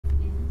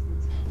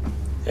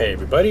Hey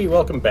everybody,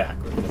 welcome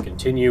back. We're going to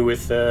continue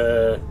with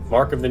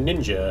Mark of the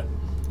Ninja.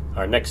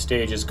 Our next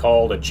stage is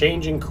called A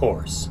Changing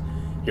Course.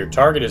 Your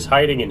target is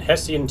hiding in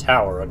Hessian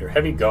Tower under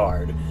heavy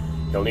guard.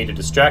 You'll need to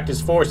distract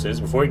his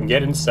forces before you can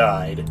get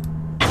inside.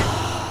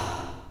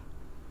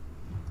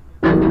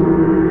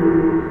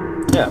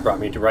 Yeah, it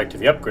brought me right to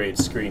the upgrade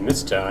screen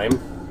this time.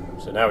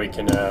 So now we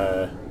can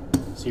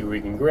see what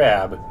we can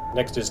grab.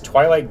 Next is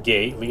Twilight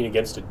Gate. Lean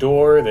against a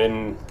door,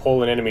 then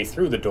pull an enemy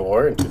through the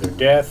door into their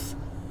death.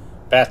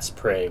 Bat's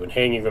Prey. When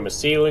hanging from a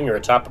ceiling or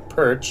atop a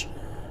perch,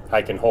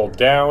 I can hold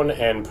down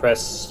and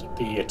press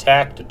the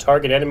attack to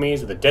target enemies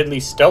with a deadly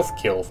stealth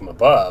kill from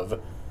above.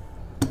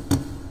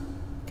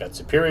 Got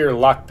superior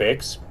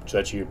lockpicks, which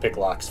lets you pick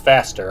locks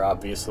faster,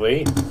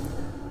 obviously.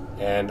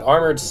 And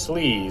armored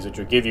sleeves, which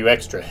will give you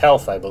extra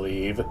health, I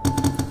believe.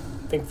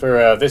 I think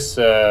for this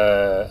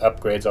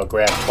upgrades, I'll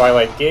grab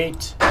Twilight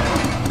Gate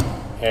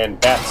and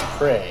Bat's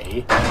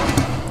Prey.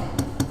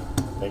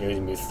 That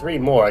gives me 3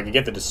 more. I could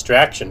get the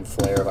Distraction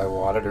Flare if I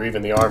wanted, or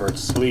even the Armored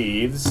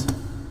Sleeves.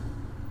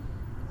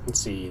 Let's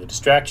see. The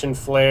Distraction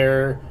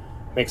Flare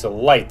makes a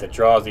light that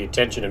draws the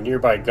attention of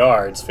nearby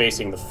guards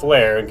facing the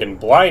flare and can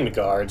blind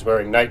guards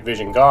wearing night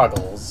vision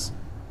goggles.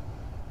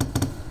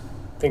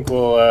 I think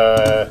we'll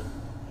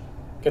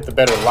get the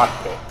better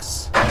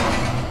lockpicks.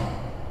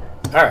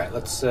 Alright,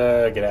 let's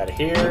get out of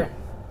here.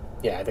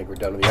 Yeah, I think we're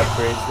done with the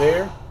upgrades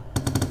there.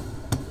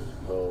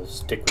 We'll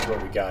stick with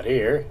what we got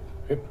here.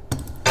 Oop.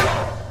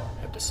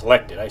 Have to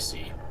select it, I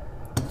see.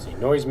 Let's see,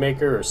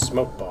 Noisemaker or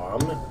Smoke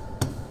Bomb.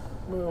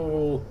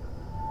 We'll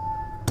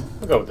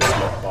go with the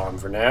Smoke Bomb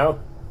for now.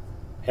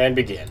 And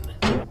begin.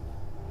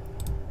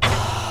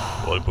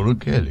 Corporal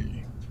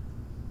Kelly,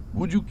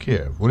 would you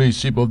care for a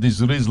sip of this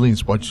Riesling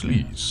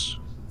Spatschlis?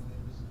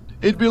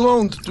 It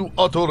belonged to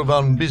Otto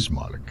von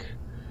Bismarck.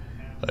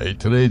 I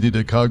traded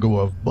a cargo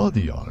of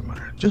body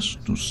armor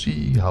just to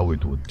see how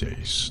it would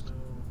taste.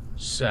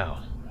 So,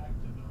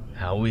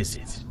 how is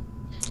it?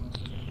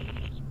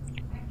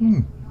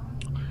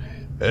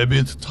 A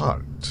bit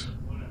tart.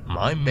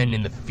 My men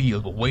in the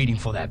field were waiting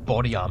for that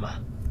body armor.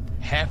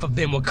 Half of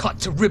them were cut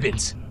to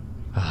ribbons.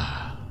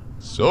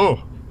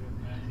 So,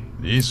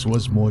 this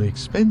was more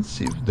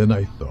expensive than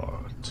I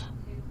thought.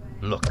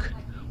 Look,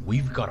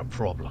 we've got a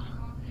problem.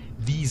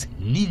 These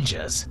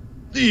ninjas...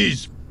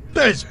 These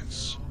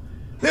peasants!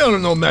 They are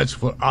no match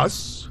for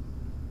us.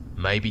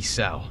 Maybe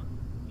so,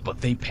 but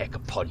they pack a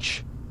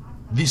punch.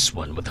 This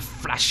one with the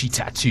flashy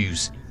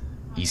tattoos.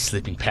 He's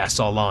slipping past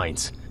our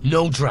lines.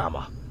 No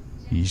drama.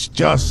 He's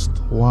just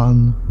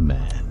one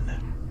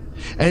man.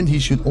 And he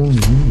should only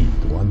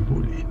need one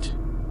bullet.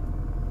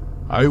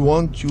 I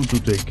want you to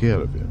take care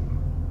of him.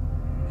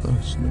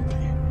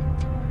 Personally.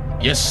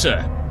 Yes,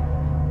 sir.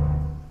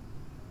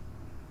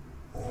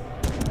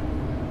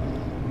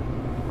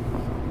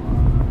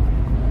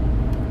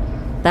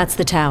 That's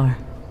the tower,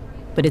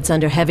 but it's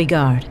under heavy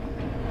guard.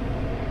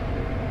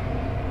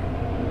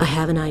 I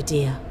have an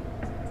idea.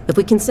 If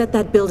we can set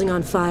that building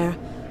on fire,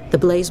 the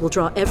blaze will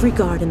draw every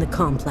guard in the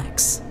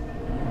complex.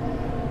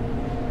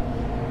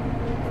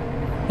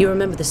 You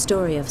remember the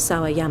story of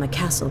Sawayama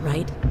Castle,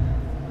 right?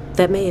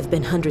 That may have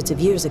been hundreds of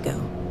years ago,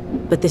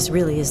 but this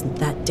really isn't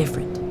that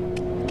different.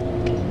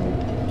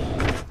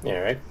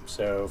 Alright,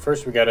 so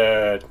first we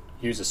gotta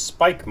use a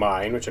spike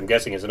mine, which I'm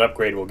guessing is an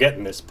upgrade we'll get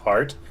in this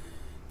part,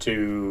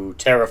 to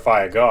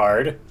terrify a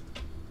guard.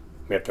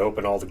 We have to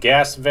open all the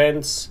gas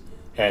vents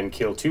and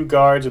kill 2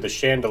 guards with a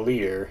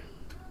chandelier.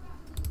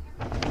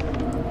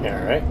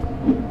 Alright.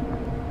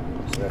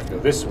 So we have to go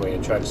this way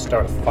and try to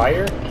start a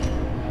fire.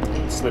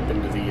 And slip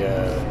into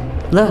the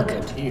Look,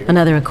 vent here.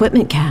 another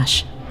equipment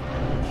cache.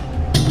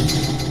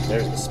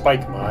 There's the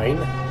spike mine.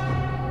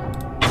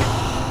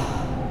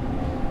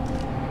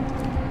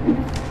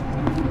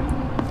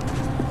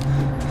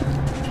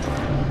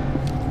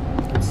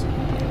 Let's see.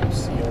 I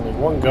see only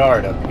 1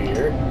 guard up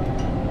here.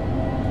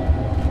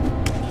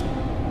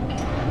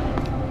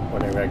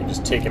 Wonder if I can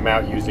just take him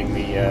out using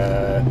the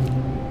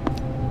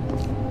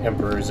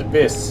Emperor's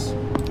Abyss.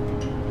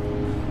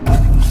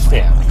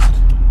 Yeah,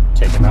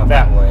 take him out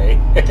that way.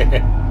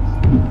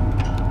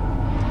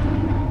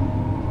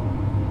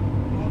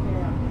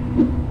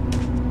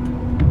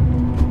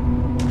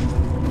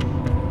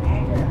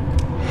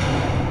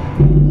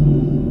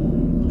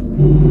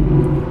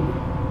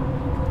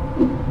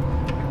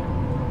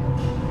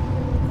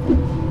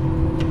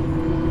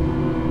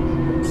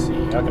 Let's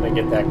see, how can I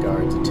get that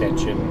guard's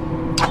attention?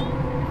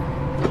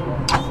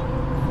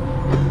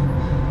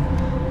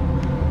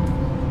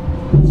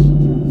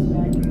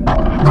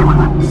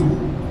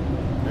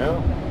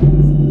 No?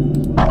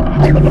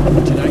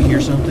 Did I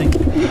hear something?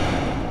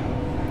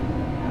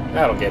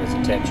 That'll get his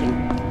attention.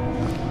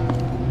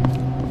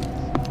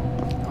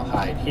 I'll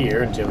hide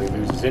here until he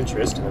loses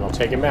interest, and then I'll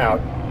take him out.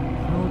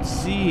 I don't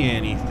see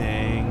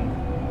anything.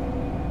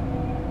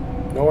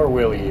 Nor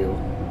will you.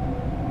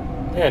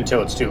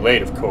 Until it's too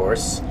late, of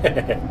course.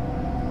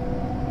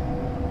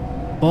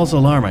 False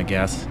alarm, I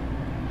guess.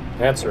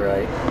 That's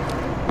right.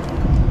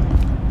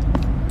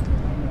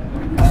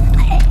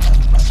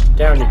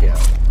 Down you go.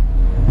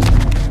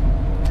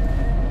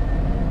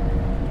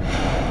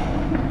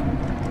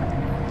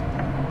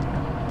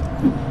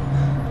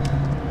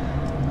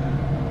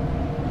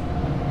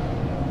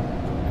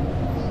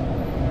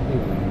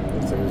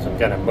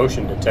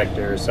 motion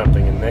detector or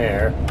something in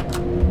there.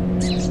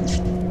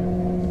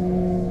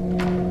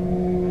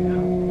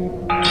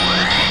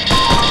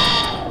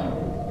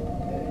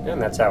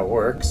 And that's how it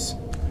works.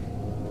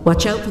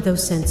 Watch out for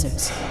those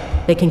sensors.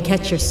 They can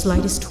catch your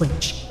slightest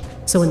twitch.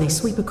 So when they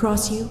sweep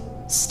across you,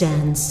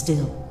 stand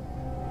still.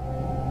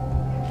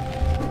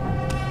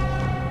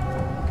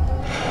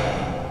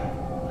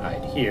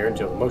 Hide here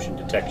until the motion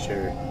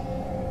detector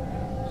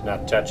is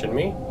not touching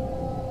me.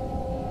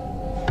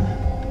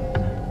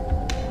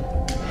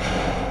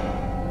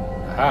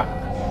 Aha.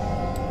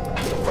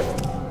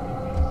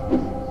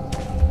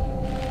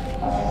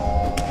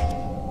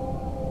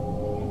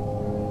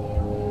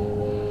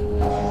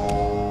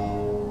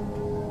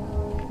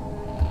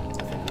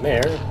 Nothing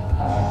there.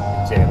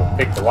 It's able to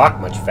pick the lock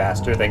much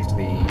faster thanks to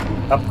the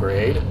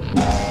upgrade.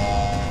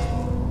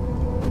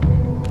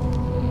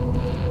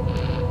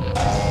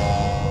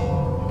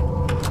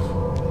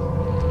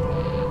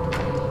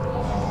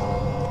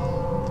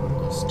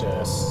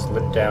 Just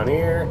slip down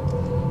here.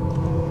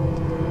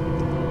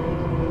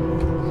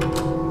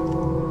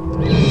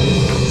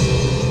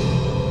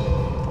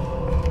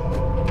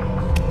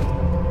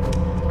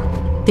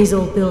 These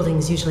old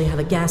buildings usually have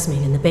a gas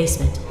main in the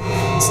basement.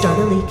 Start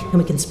a leak, and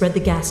we can spread the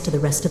gas to the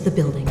rest of the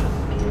building.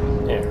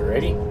 Yeah,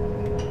 ready?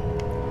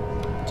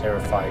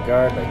 Terrify a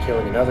guard by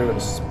killing another with a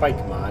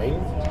spike mine.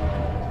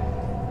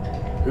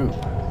 Ooh,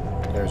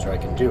 there's where I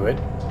can do it.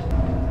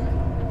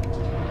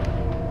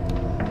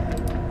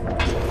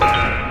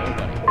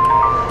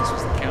 This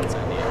was the Count's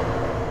idea.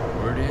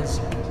 Word is,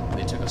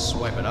 they took a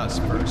swipe at us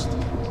first.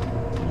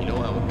 You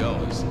know how it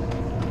goes.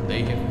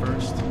 They hit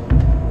first,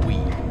 we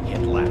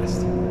hit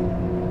last.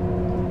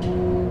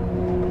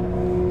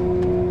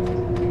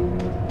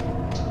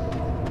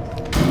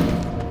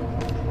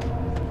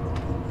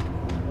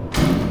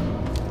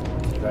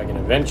 See if I can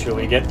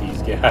eventually get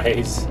these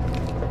guys.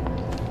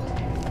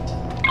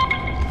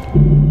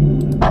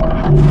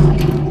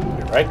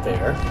 They're right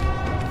there.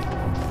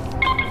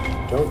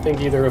 Don't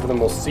think either of them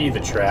will see the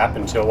trap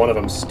until one of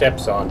them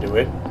steps onto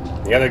it.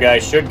 The other guy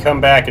should come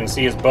back and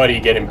see his buddy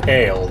get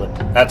impaled.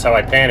 That's how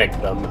I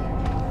panicked them.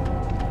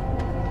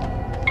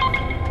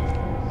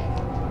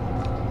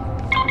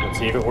 Let's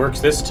see if it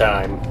works this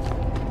time.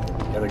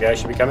 The other guy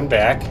should be coming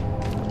back.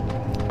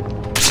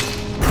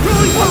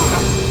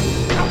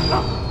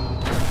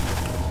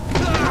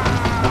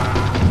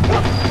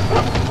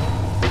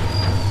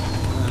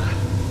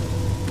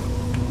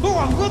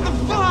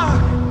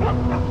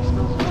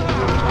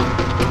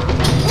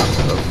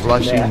 The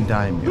flushing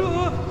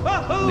daimyo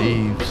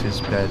leaves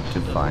his bed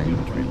to find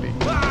relief.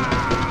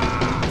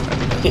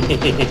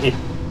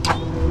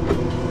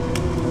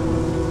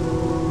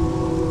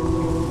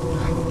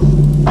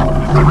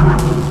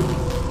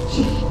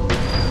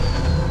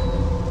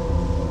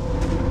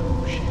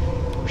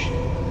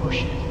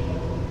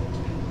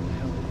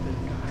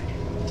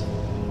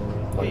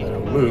 I'm gonna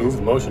move.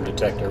 The motion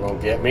detector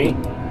won't get me.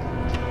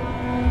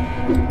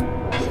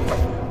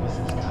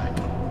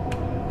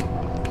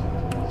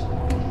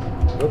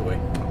 Oh boy.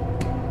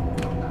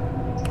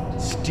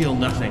 Still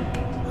nothing. I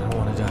don't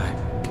want to die.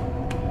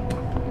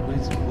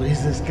 What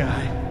is this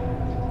guy?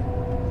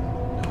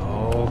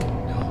 No,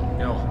 no,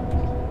 no.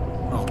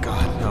 Oh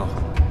God, no.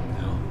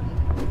 No.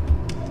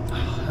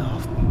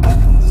 Oh,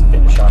 Let's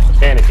finish off the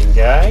panicking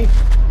guy.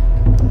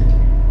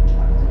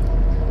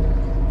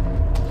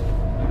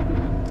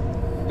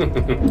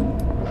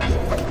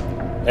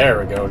 There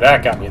we go.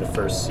 That got me the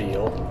first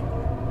seal.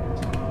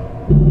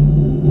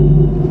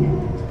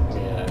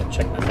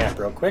 Check my map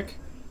real quick.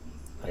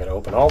 I gotta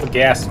open all the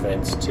gas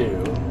vents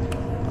too.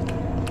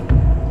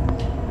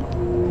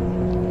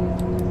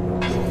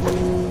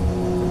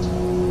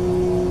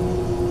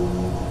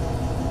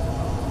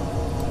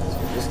 So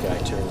this guy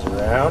turns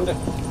around.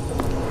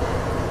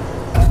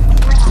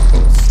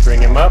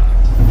 String him up.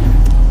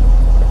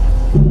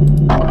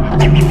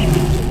 Take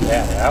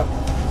that out.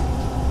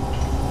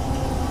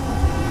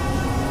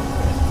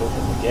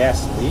 Open the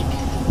gas leak.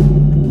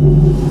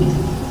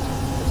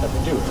 That's how we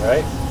do it,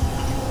 right?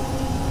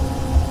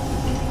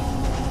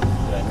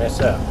 Mess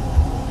up.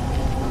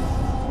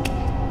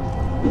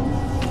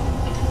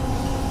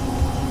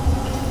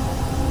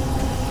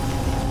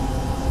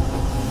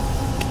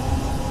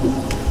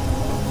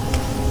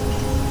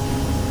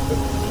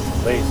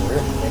 Laser,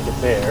 make it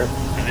there.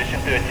 Position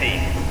 13,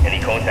 any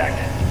contact?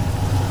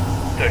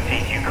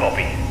 13, do you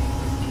copy?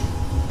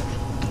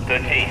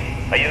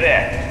 13, are you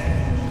there?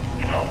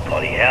 Oh,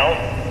 bloody hell.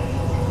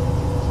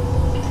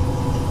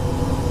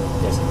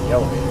 Guess the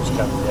elevator's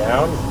coming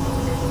down.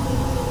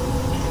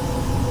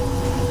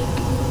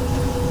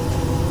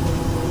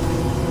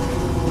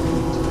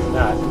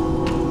 Not.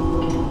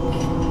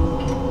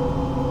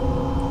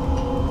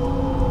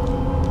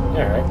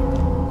 Alright.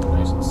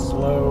 Nice and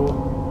slow.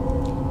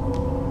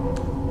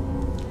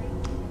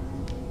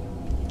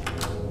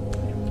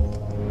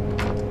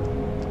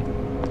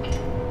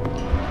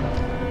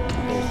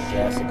 There's the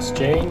gas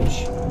exchange.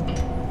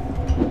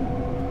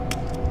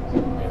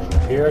 Anything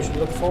up here I should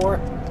look for?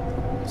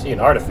 I see an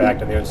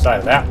artifact on the other side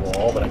of that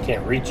wall, but I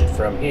can't reach it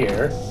from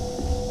here.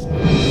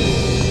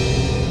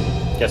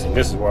 Guessing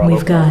this is where I'll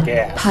We've open all got the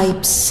gas.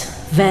 pipes,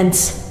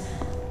 vents.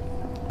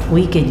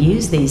 We could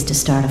use these to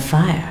start a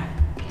fire.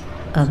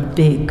 A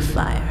big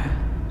fire.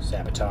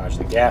 Sabotage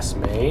the gas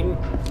main.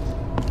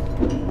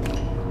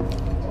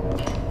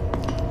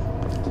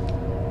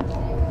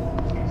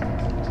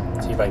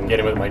 See if I can get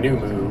him with my new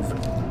move.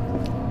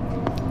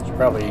 Should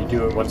probably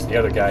do it once the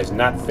other guy's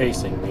not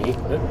facing me.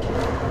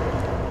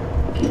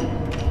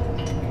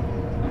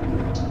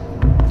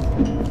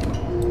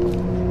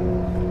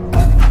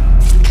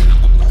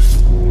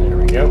 There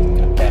we go.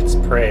 Got Bat's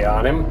prey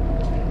on him. His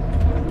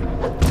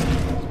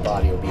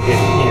body will be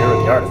hidden here where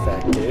the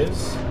artifact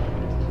is.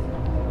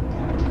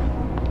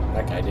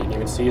 That guy didn't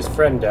even see his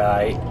friend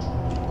die.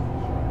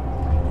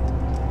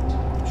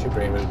 Should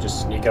be able to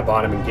just sneak up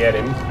on him and get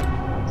him.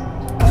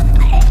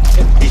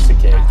 Get a piece of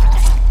cake.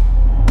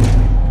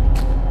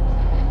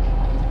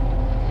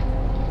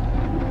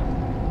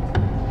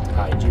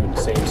 Hide you in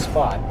the same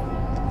spot.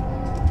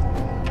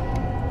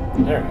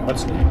 There,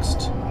 what's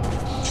next?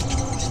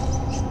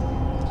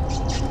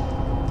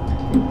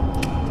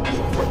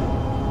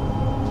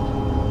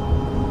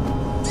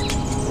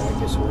 I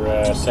guess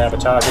we're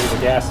sabotaging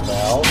the gas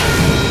valve.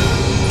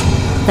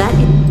 That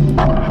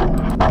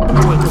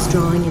was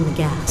drawing in the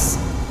gas.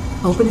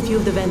 Open a few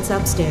of the vents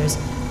upstairs,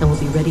 and we'll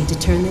be ready to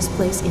turn this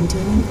place into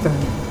an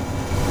inferno.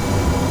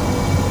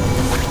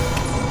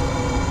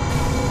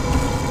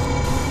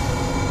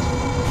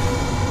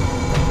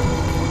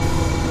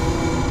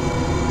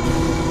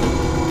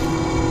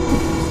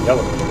 The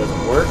elevator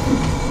doesn't work.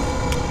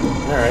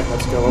 Alright,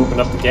 let's go open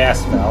up the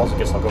gas valves. I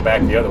guess I'll go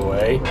back the other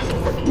way.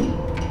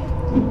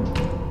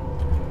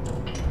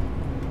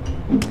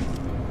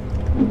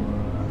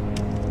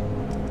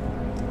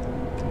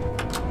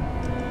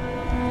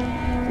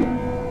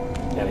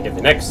 And to get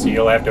the next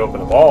seal, I have to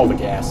open up all the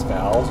gas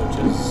valves, which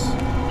is,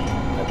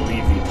 I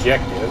believe, the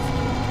objective.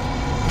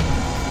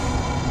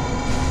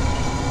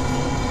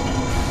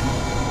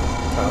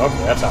 Oh,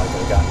 okay, that's how I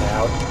could have gotten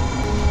out.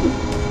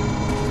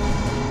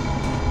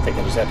 I think I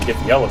just have to get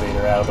the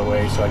elevator out of the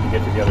way so I can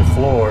get to the other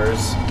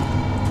floors,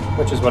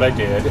 which is what I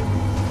did.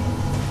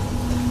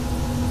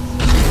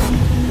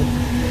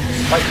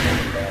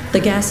 The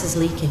gas is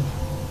leaking.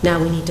 Now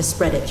we need to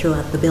spread it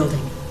throughout the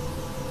building.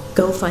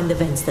 Go find the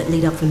vents that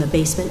lead up from the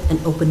basement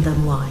and open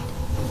them wide.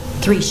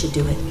 3 should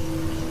do it.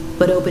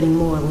 But opening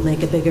more will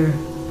make a bigger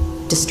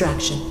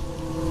distraction.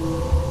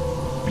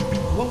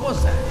 What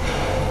was that?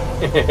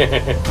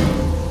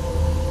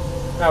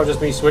 That was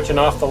just me switching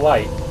off the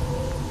light.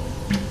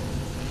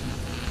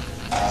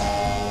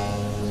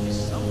 There's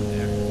someone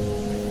there.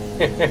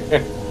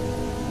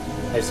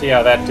 I see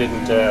how that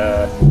didn't,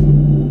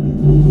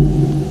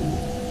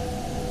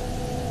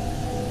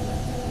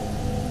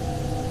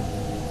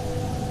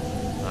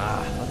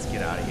 Let's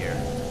get out of here.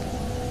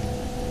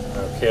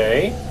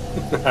 Okay.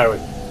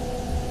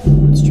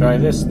 Let's try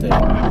this thing.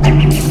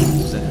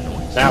 Is that a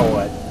noise? Now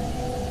what?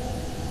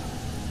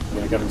 I'm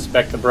gonna go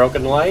inspect the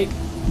broken light.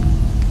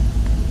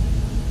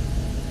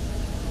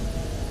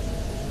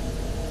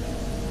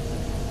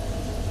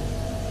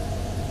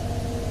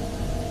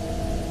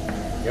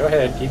 Go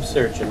ahead, keep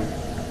searching.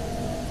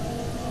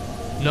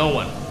 No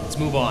one. Let's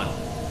move on.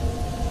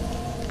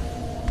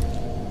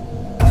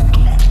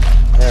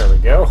 There we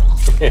go.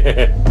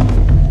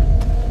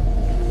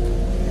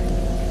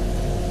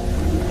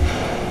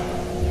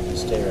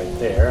 Stay right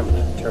there. I'm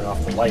gonna turn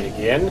off the light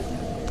again.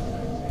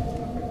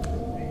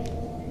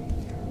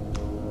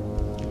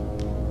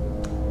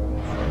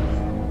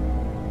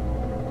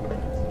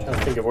 Trying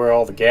to think of where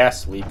all the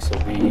gas leaks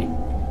will be.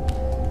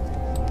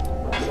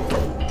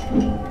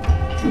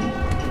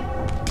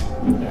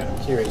 I'm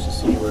curious to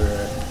see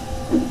where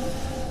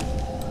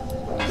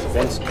these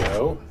vents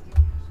go.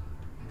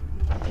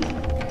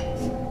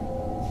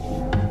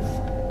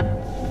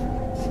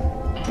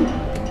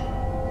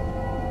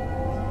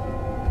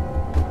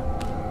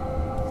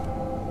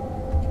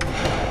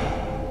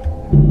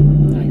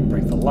 Now you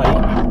break the light.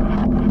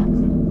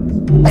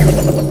 Wait a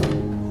second.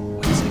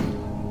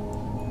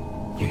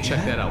 You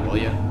check that out, will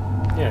ya?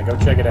 Yeah, go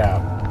check it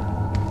out.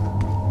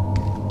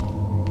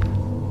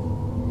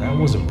 That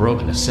wasn't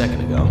broken a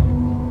second ago.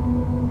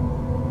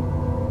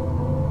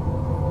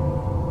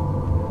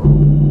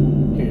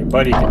 Here, your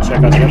buddy can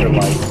check out the other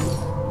light.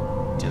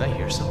 Did I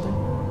hear something?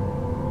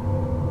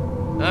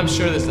 I'm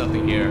sure there's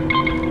nothing here.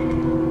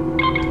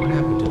 What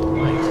happened to the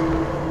light?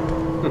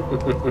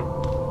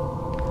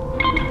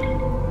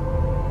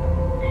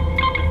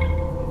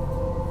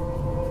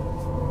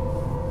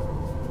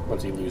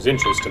 Once you lose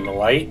interest in the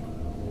light.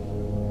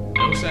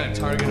 No sign of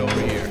target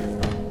over here.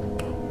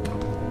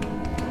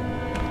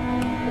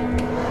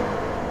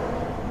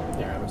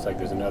 Yeah, looks like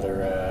there's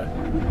another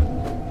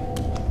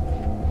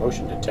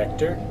motion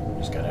detector.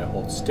 Just gotta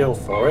hold still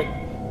for it.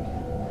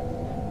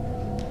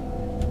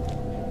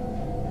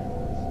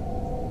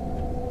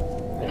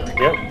 There we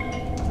go.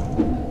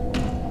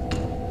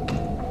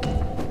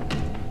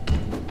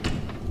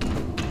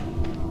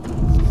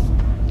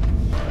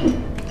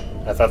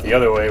 I thought the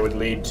other way would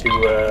lead to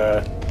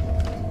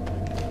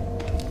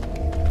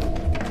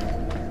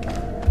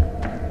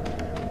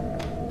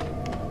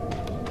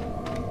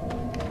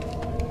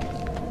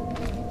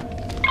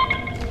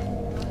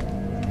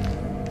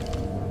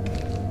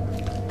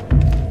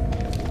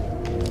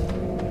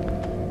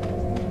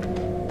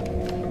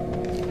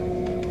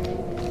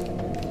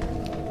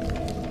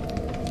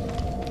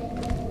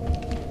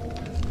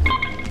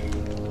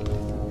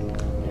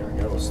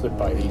slip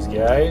by these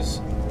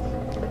guys.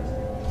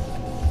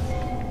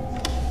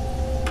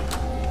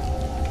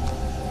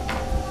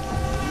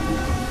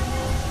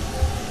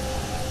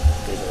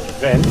 There's a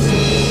vent.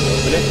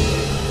 Open it.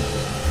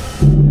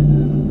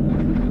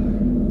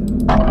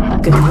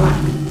 Good work.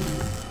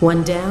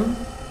 One down,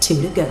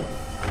 2 to go.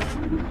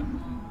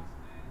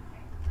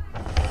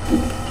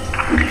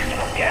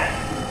 Gas.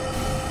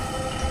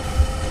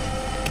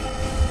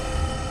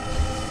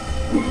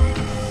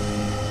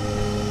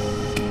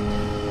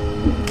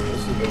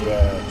 This is the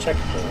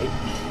checkpoint.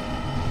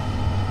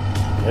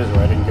 There's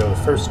where I didn't go the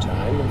first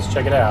time. Let's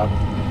check it out.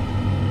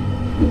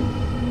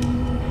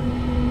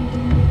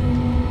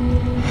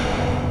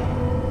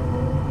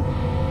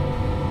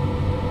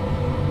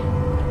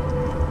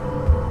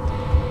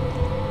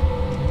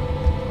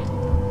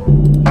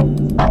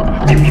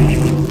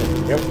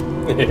 Yep.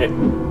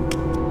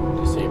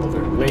 Disable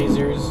their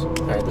lasers.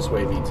 Alright, this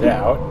way leads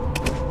out.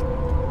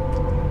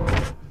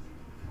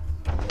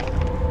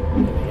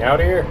 Anything out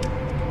here?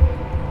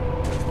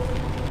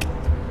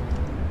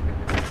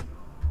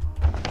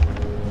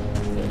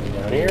 Anything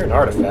down here? An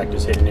artifact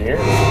is hidden here.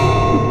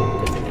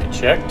 Good thing I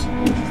checked.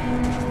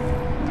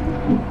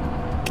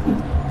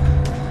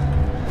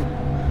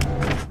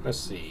 Let's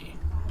see.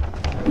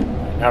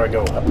 Now we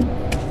go up.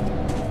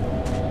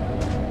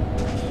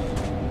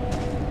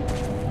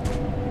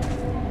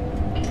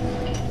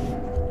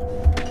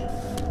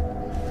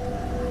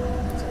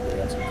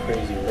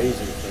 Crazy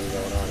laser thing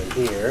going on in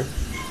here.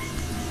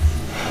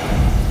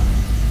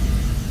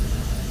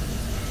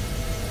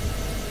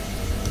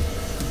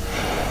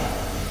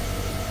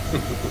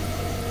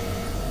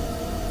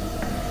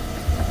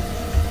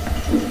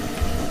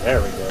 There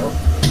we go.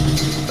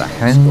 The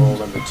hand Scroll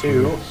number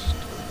 2.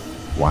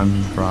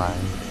 one bride,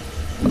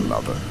 a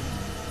lover,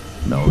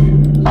 no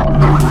ears.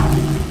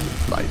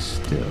 Lie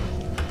still,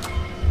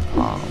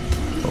 palm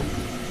open.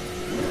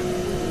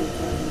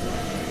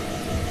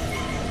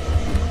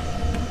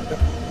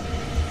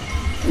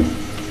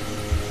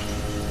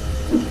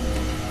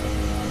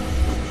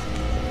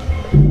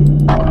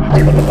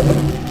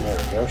 There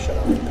we go, shut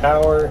off the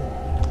power.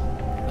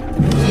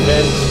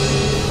 Vent.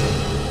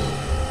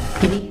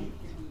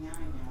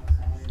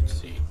 Let's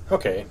see.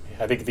 Okay,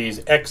 I think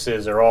these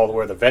X's are all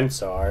where the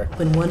vents are.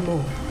 Open one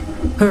more.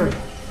 Hurry,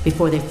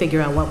 before they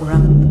figure out what we're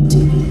up to.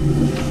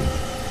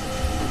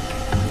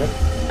 Yep.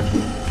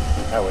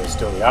 That way's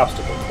still the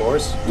obstacle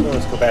course, so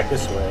let's go back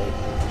this way.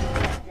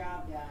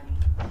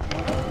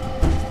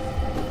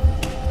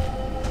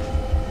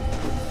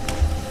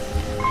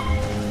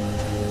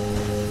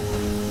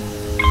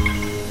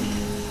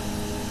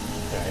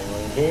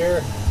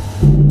 Here.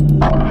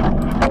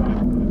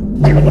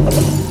 Wait,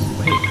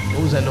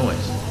 what was that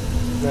noise?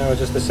 No, it's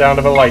just the sound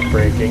of a light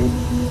breaking.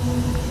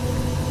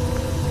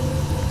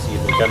 See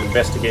if we can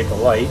investigate the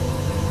light.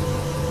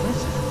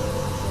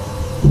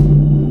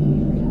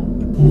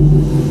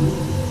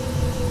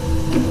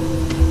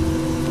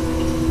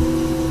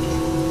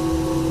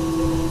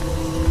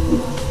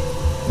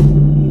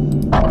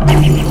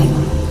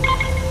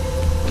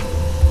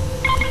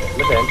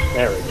 The vent.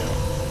 There we go.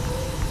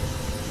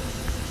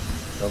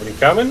 Nobody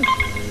coming?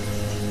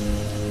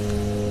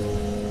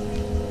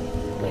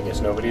 I guess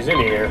nobody's in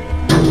here.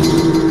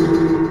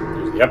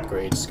 There's the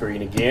upgrade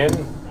screen again.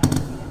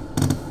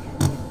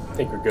 I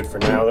think we're good for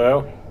now,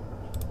 though.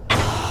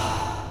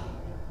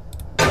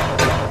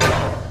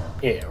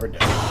 Yeah, we're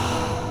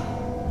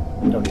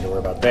done. Don't need to worry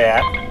about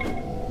that.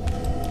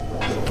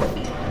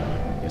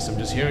 Guess I'm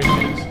just hearing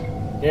things.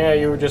 Yeah,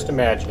 you were just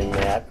imagining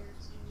that.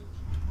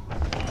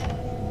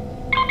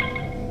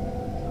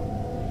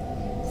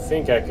 I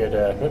think I could,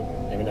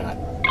 maybe not.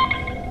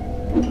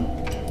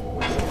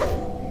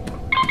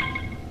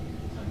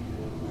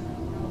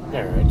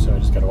 Alright, so I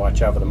just gotta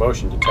watch out for the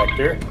motion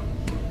detector.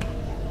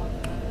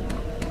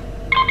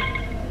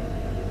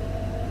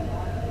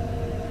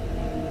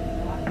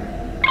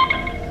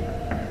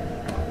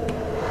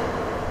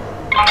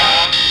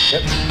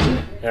 Yep.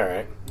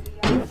 Alright.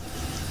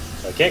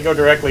 So I can't go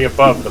directly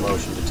above the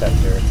motion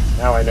detector.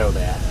 Now I know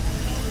that.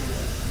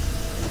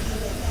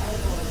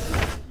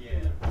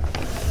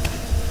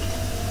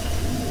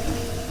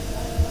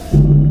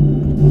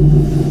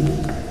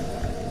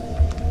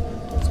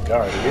 There's a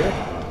guard here.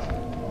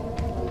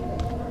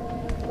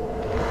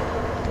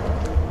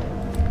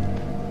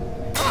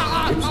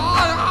 Oops.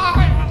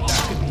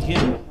 That could be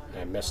him.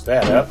 I messed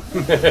that up.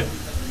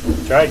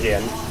 Try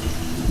again.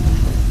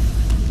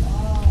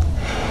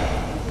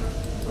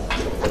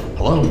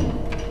 Hello?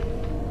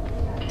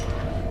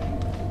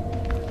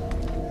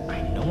 I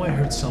know I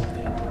heard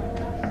something.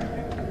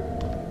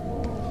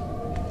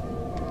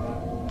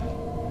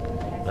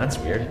 That's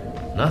weird.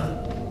 Nothing.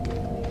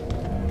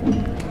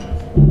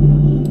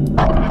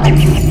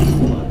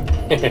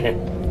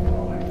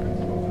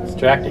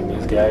 Distracting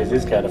these guys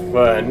is kind of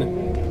fun.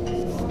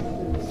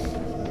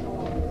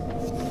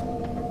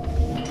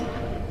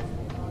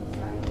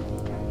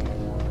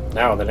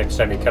 Now, the next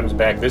time he comes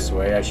back this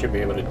way, I should be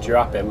able to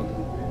drop him.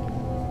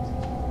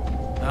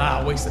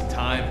 Ah, waste of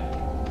time.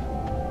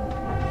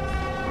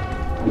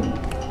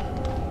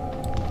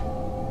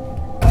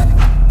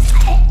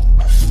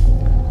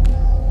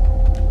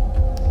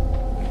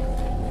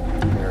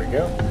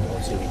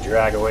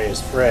 drag away his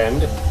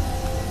friend.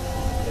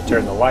 They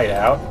turn the light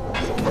out.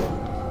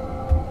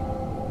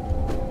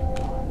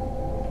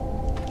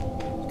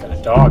 Got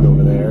a dog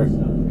over there.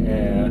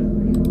 Yeah.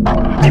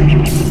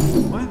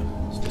 What?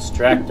 Let's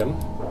distract him.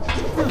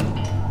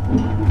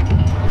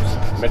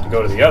 I meant to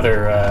go to the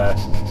other,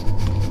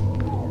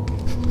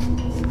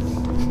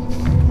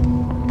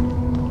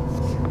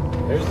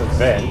 There's the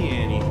vent. See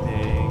anything?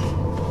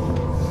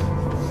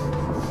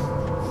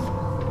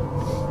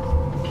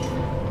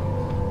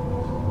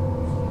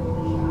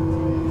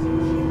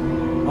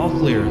 All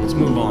clear. Let's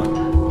move on.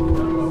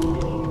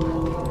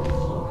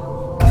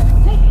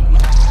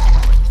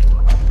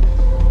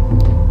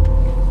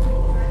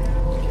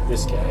 Get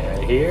this guy out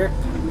of here.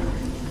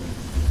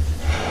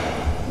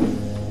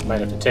 Might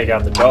have to take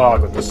out the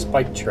dog with the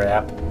spike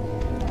trap.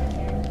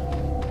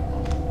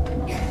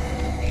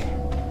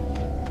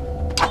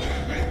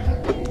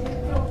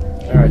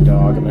 Alright,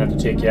 dog, I'm gonna have to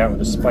take you out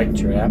with a spike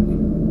trap.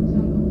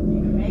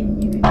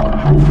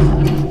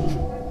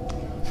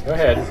 Go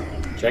ahead,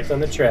 check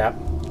on the trap.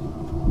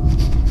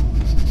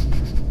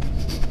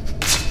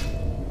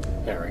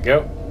 There we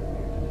go.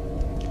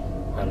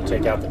 That'll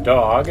take out the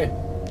dog.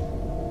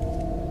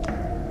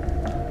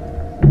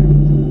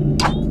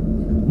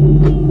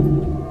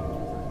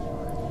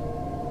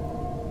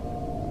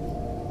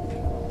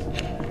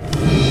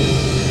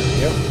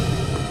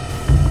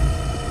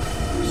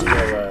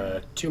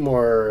 Two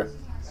more.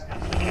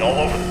 All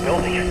over the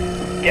building.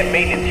 Get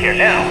maintenance here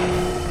now.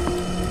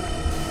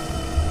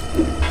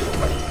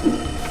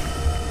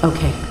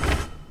 Okay.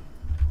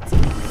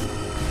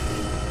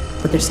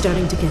 But they're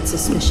starting to get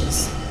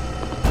suspicious.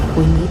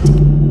 We need to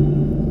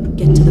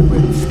get to the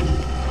roof.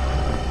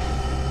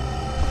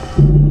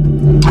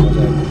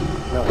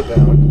 No, I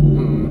don't.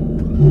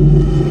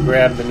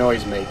 Grab the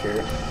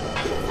noisemaker.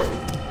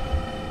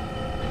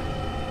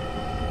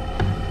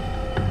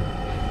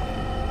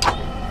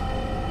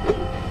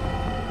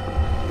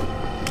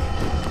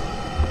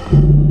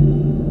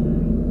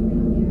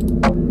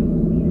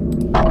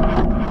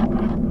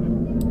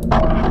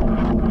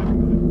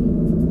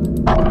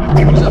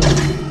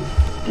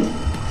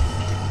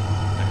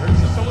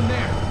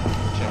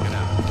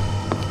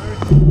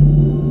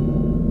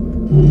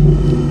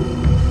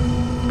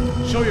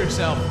 Show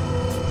yourself.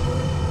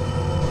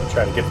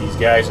 Try to get these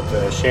guys at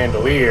the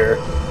chandelier.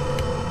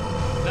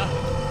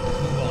 Nothing. Let's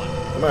move on.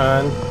 Come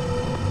on.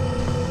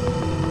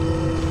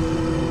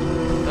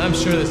 I'm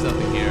sure there's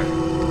nothing here.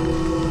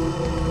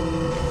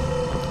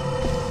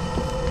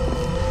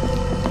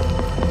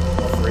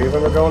 All three of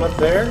them are going up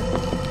there.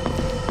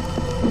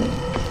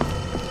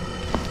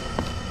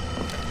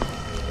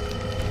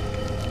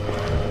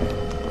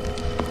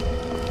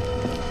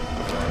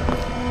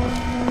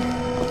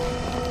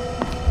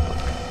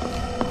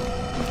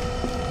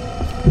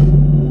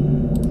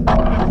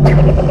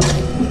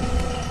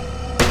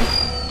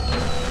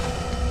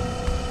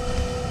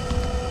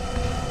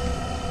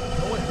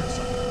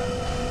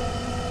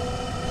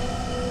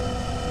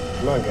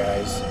 Come on,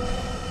 guys.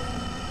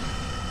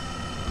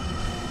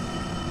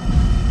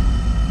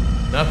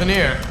 Nothing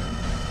here.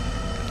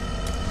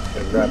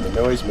 Gonna grab the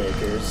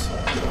noisemakers.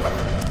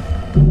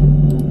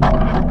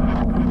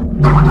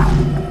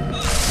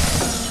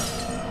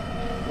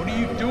 What are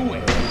you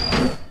doing?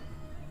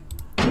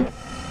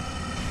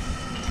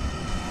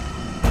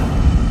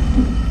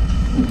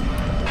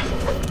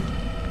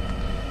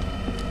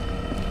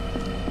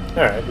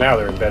 Alright, now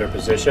they're in better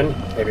position.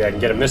 Maybe I can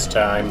get them this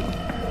time.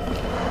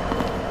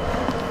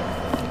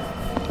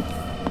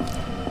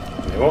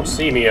 They won't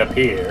see me up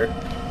here.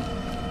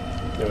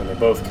 Then when they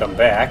both come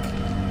back,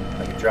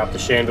 I can drop the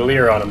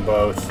chandelier on them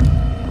both.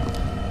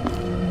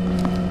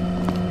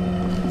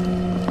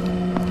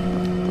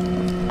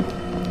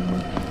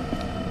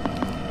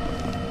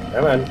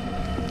 Come on.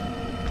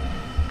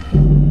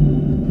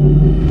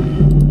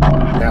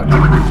 Now.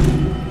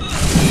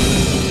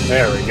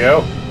 There we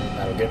go.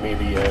 That'll get me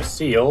the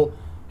seal.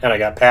 And I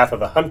got Path of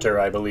the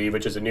Hunter, I believe,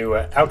 which is a new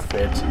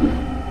outfit.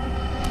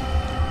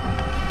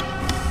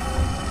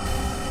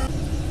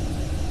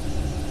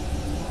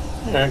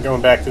 And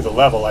going back through the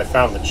level, I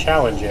found the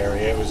challenge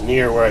area. It was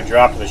near where I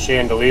dropped the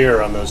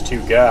chandelier on those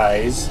two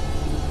guys.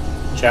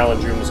 The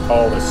challenge room is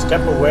called A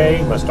Step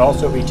Away, Must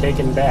Also Be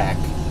Taken Back.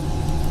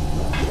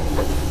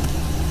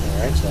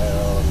 Alright,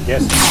 so I'm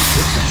guessing...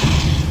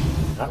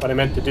 Oops, not what I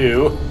meant to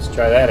do. Let's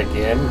try that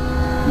again.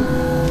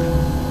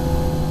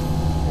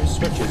 There's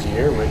switches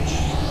here, which...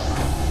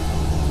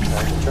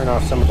 I can turn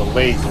off some of the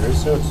lasers,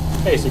 so it's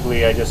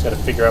basically I just gotta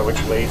figure out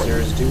which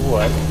lasers do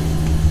what.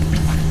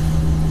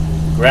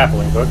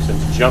 Grappling hook,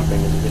 since jumping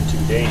is a bit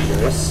too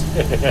dangerous.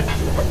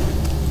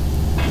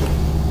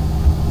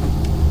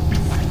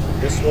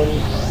 This one.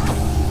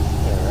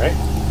 Alright.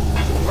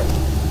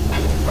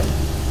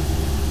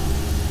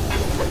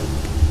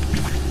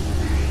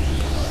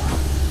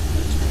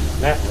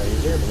 That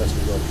laser, but let's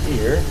go up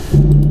here.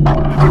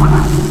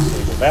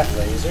 Disable that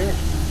laser.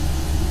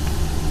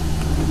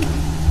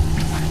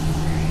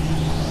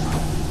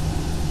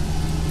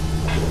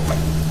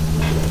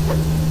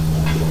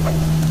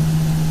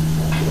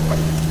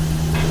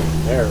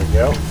 There we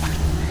go.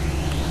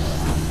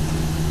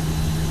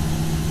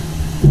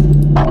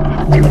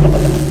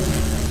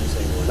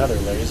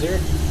 laser.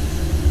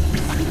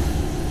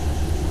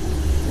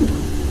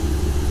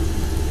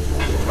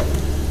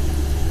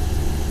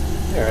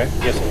 Alright, I'm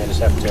guessing I just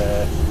have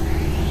to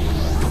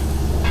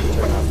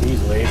turn off these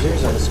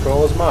lasers, and the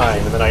scroll is mine,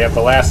 and then I have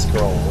the last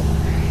scroll.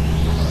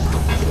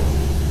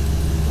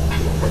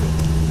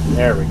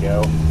 There we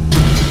go.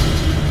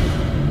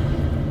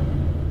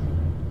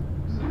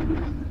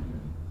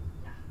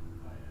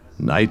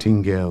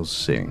 Nightingales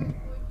sing.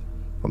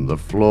 From the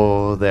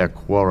floor their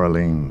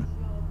quarreling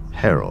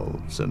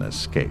heralds an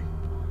escape.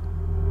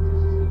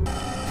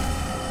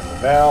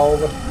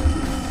 Valve. Oh,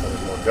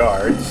 there's more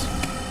guards.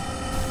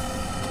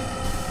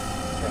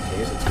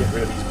 Okay, so let's get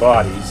rid of these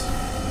bodies.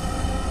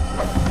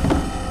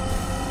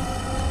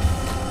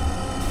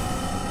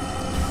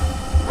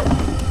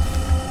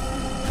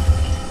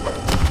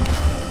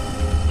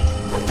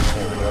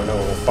 There we go. No,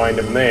 we'll find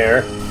him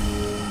there.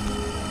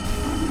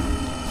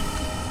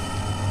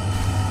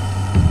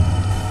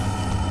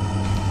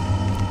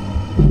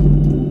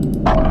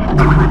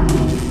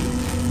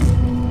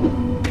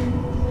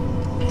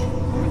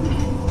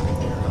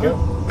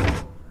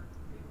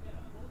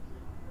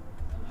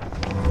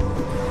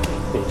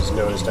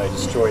 I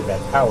destroyed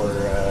that power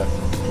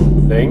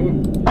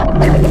thing.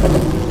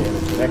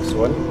 Damage the next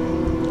one.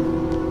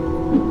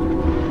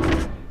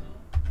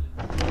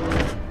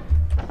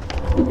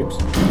 Oops.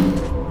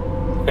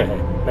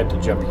 Meant to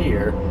jump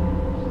here.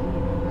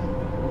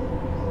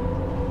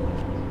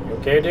 You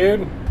okay,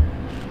 dude?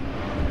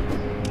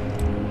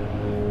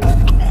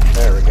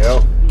 There we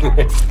go.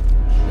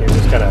 He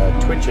was kind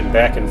of twitching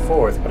back and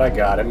forth, but I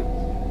got him.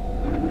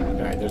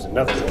 Alright, there's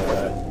another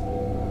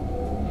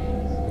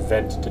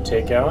vent to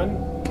take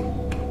on.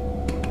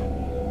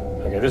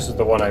 Okay, this is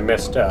the one I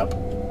messed up.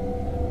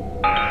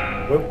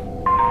 Whoop.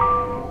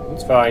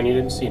 It's fine, you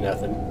didn't see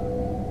nothing.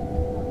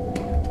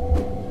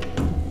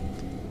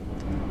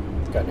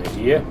 Got an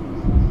idea.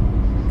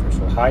 First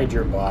we'll hide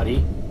your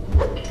body.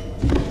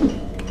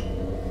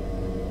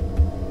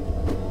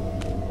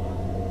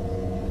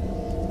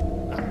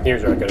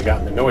 Here's where I could have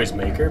gotten the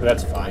noisemaker, but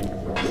that's fine.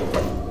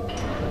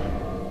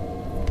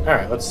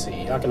 Alright, let's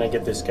see. How can I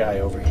get this guy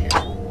over here?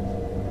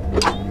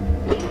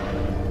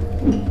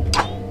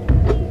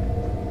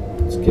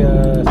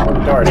 Throw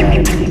a dart at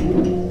him.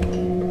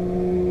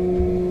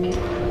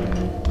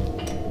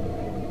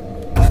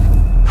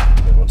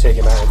 And we'll take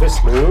him out of this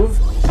move.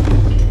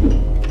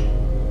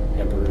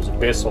 Emperor's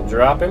Abyss will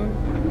drop him.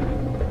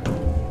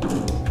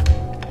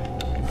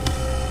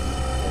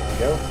 There we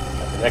go.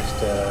 Got the next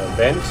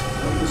vent.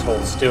 I'll just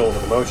hold still to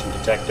the motion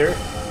detector.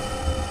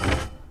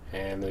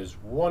 And there's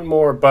one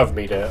more above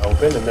me to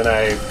open, and then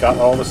I've got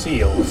all the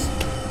seals.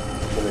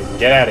 And we can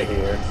get out of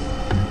here.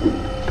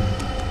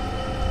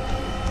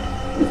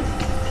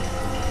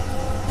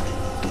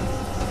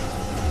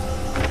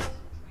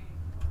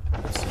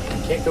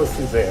 Can't go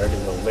through there to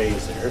the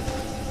laser.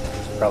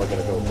 It's probably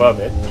going to go above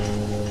it.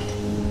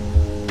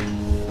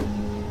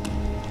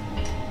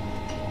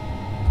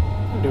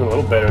 I'm doing a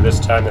little better this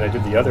time than I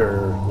did the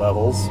other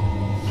levels.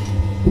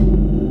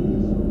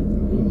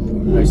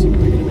 I see what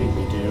they're going to make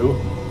me do.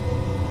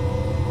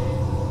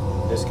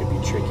 This could be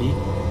tricky.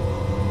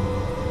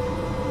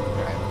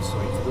 Alright, let's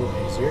wait for the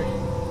laser.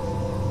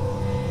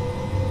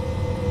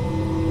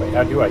 Wait,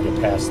 how do I get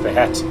past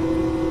that?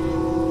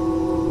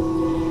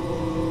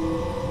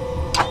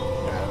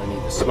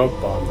 Smoke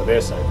bomb for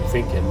this, I'm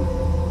thinking.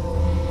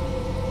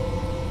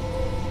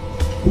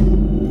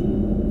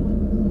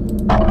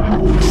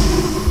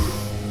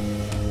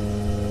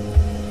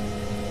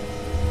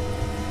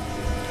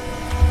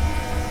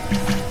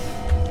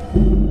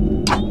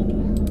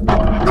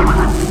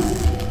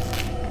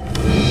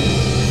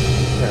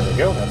 There we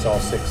go, that's all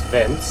 6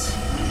 vents.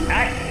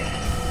 Accident!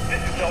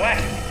 This is no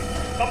accident.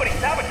 Somebody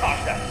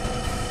sabotaged us.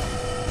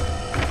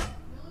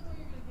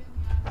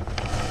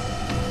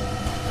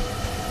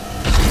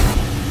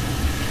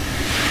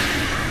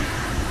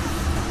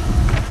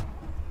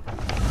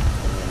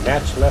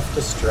 Match left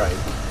to strike.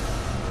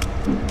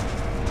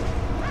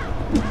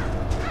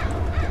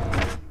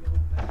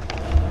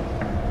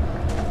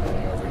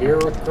 Anything over here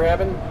worth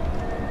grabbing?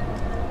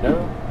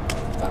 No?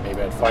 Thought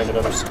maybe I'd find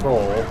another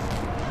scroll.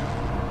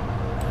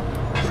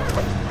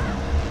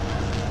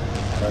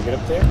 How do I get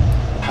up there?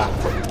 Ah.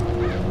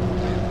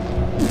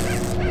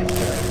 There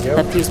we go.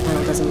 That fuse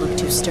panel doesn't look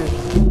too sturdy.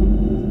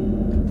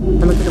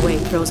 And look at the way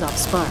it throws off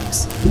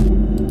sparks.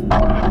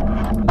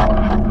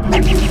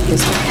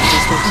 This one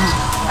is working.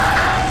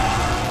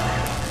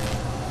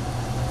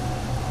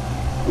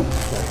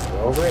 Go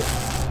over it.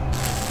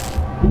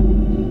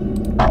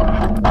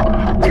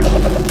 There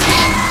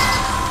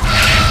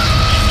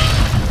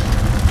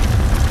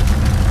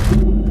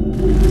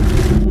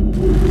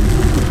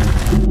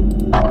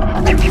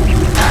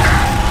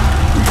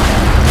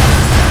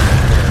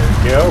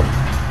we go.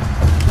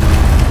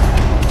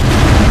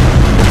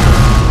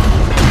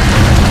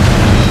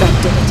 That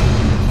did it.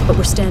 But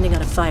we're standing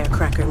on a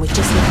firecracker and we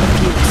just lit the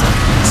fuse.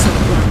 So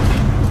run.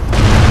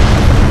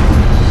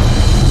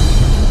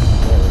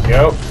 There we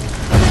go.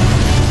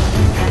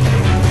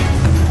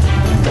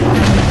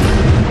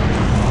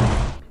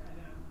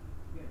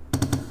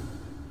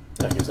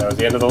 I guess that was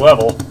the end of the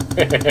level.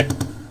 Did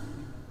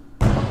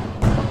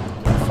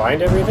I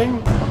find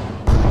everything?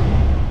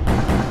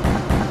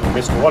 I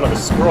missed one of the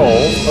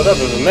scrolls, but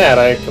other than that,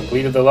 I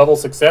completed the level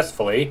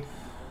successfully.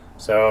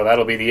 So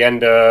that'll be the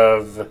end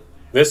of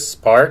this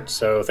part.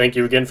 So thank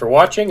you again for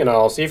watching, and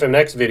I'll see you for the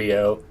next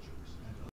video.